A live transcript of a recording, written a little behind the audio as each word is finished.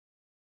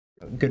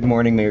Good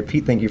morning, Mayor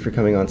Pete. Thank you for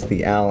coming on to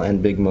the Al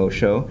and Big Mo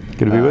show.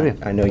 Good to be with you.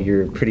 I know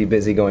you're pretty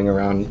busy going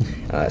around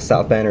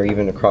South Bend or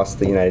even across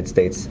the United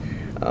States,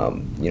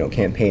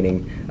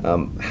 campaigning.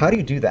 How do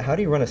you do that? How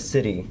do you run a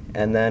city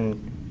and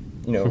then,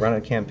 run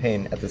a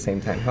campaign at the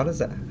same time? How does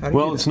that?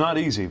 Well, it's not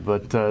easy,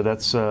 but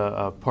that's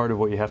a part of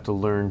what you have to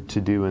learn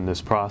to do in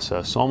this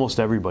process. Almost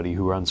everybody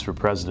who runs for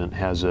president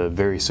has a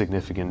very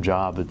significant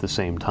job at the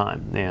same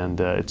time, and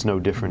it's no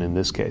different in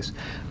this case.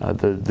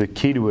 The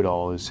key to it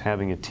all is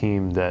having a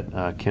team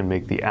that can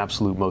make the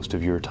absolute most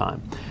of your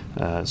time.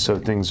 So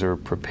things are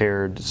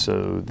prepared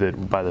so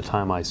that by the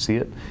time I see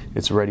it,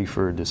 it's ready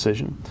for a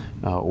decision,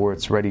 or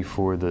it's ready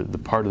for the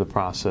part of the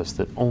process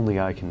that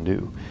only I can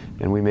do.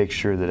 And we make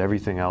sure that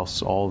everything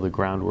else, all the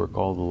groundwork,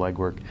 all the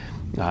legwork,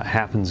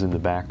 happens in the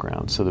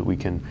background so that we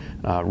can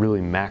really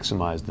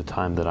maximize the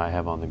time that I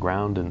have on the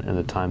ground and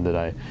the time that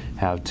I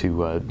have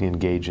to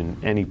engage in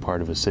any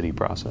part of a city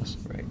process.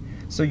 Right.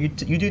 So you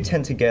do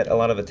tend to get a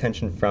lot of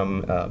attention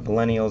from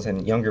millennials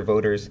and younger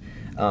voters,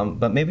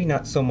 but maybe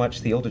not so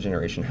much the older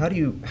generation. How do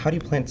you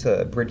plan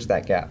to bridge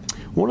that gap?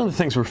 One of the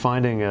things we're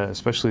finding,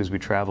 especially as we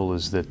travel,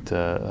 is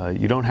that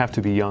you don't have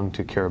to be young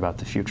to care about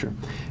the future.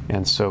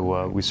 And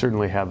so we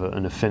certainly have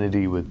an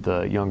affinity with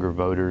younger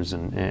voters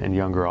and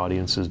younger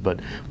audiences,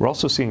 but we're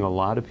also seeing a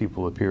lot of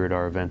people appear at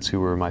our events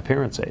who are my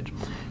parents' age.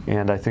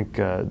 And I think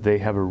they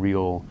have a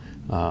real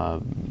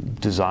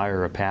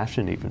desire, a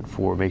passion even,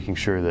 for making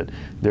sure that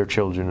their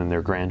children and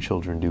their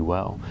grandchildren do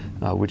well,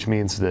 which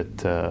means that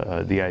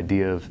the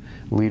idea of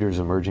leaders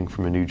emerging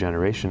from a new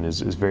generation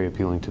is very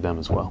appealing to them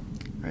as well.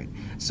 Right.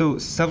 So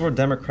several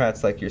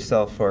Democrats like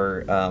yourself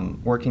are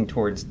working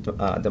towards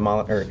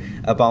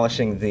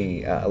abolishing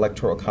the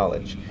Electoral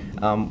College.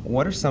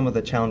 What are some of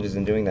the challenges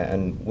in doing that,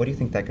 and what do you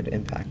think that could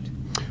impact?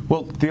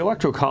 Well, the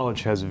Electoral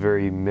College has a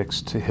very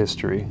mixed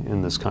history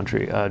in this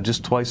country.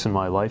 Just twice in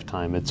my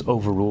lifetime, it's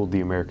overruled the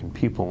American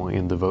people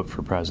in the vote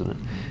for president.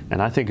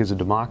 And I think as a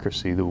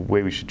democracy, the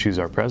way we should choose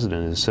our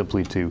president is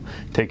simply to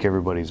take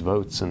everybody's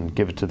votes and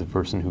give it to the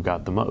person who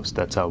got the most.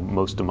 That's how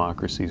most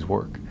democracies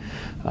work.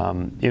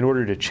 In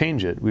order to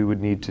change it, we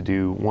would need to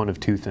do one of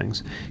two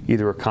things: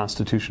 either a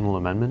constitutional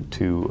amendment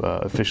to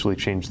officially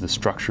change the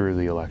structure of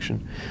the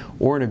election,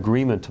 or an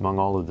agreement among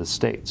all of the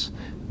states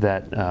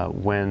that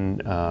when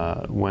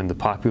the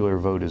popular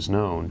vote is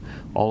known,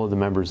 all of the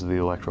members of the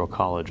Electoral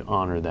College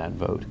honor that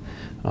vote.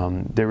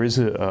 There is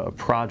a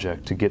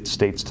project to get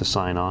states to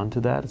sign on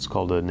to that. It's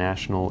called a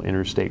National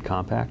Interstate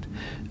Compact.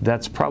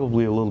 That's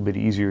probably a little bit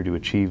easier to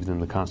achieve than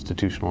the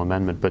constitutional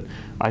amendment, but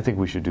I think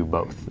we should do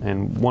both.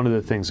 And one of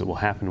the things that will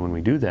happen when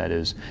we do that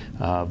is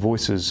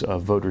voices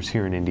of voters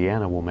here in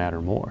Indiana will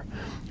matter more.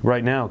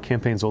 Right now,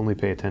 campaigns only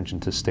pay attention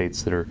to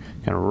states that are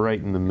kind of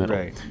right in the middle.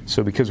 Right.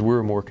 So because we're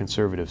a more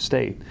conservative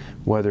state,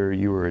 whether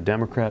you are a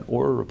Democrat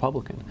or a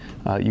Republican,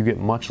 you get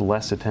much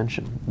less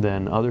attention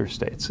than other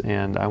states.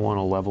 And I want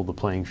to level the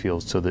playing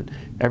field so that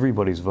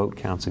everybody's vote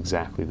counts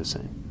exactly the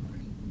same.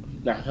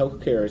 Now,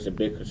 health care is a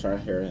big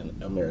concern here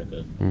in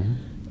America.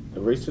 Mm-hmm.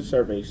 The recent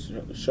survey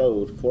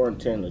showed 4 in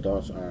 10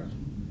 adults are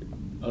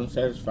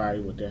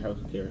unsatisfied with their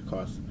health care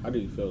costs. How do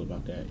you feel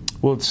about that?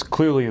 Well, it's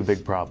clearly a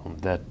big problem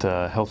that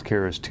health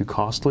care is too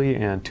costly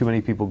and too many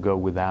people go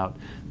without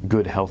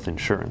good health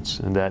insurance,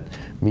 and that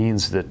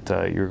means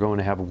that you're going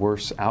to have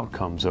worse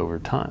outcomes over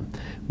time.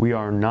 We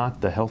are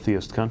not the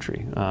healthiest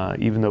country,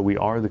 even though we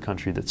are the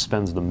country that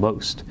spends the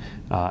most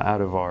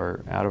out of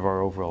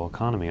our overall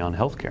economy on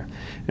health care.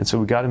 And so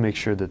we got to make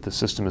sure that the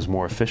system is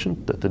more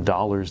efficient, that the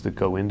dollars that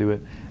go into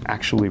it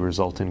actually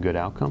result in good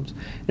outcomes,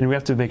 and we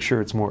have to make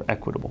sure it's more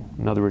equitable.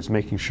 In other words,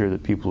 making sure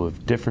that people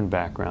of different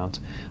backgrounds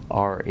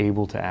are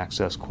able to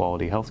access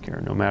quality health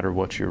care. No matter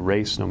what your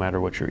race, no matter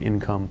what your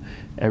income,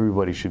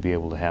 everybody should be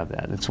able to have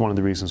that. It's one of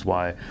the reasons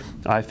why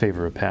I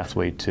favor a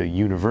pathway to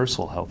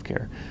universal health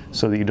care,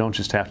 so that you don't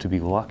just have to be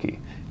lucky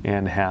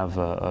and have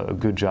a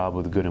good job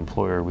with a good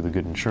employer with a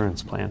good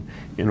insurance plan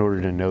in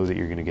order to know that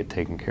you're going to get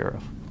taken care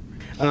of.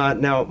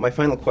 Now, my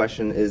final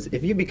question is,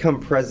 if you become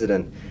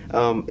president,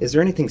 is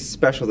there anything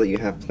special that you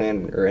have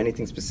planned or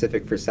anything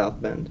specific for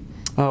South Bend?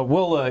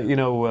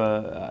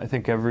 I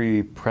think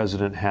every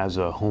president has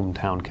a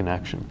hometown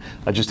connection.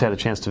 I just had a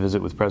chance to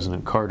visit with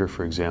President Carter,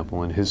 for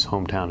example, in his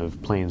hometown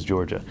of Plains,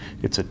 Georgia.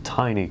 It's a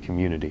tiny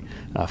community,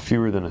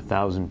 fewer than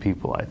 1,000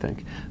 people, I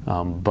think,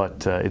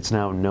 but it's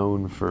now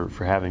known for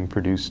having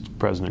produced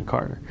President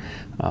Carter.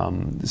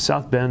 The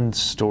South Bend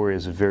story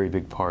is a very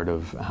big part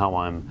of how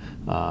I'm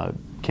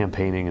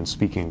campaigning and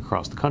speaking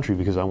across the country,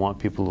 because I want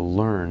people to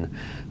learn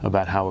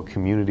about how a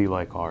community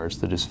like ours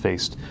that has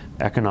faced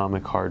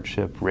economic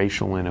hardship,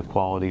 racial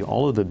inequality,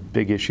 all of the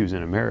big issues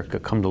in America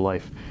come to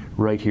life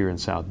right here in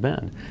South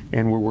Bend,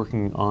 and we're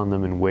working on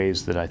them in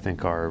ways that I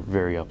think are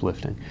very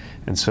uplifting.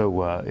 And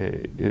so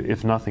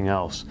if nothing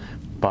else,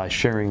 by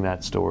sharing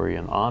that story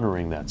and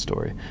honoring that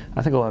story,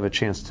 I think I'll have a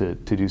chance to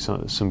do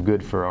some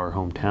good for our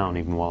hometown,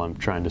 even while I'm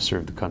trying to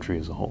serve the country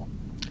as a whole.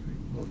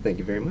 Well, thank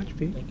you very much,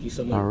 Pete. Thank you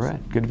so much. All right.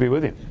 Good to be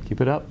with you.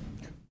 Keep it up.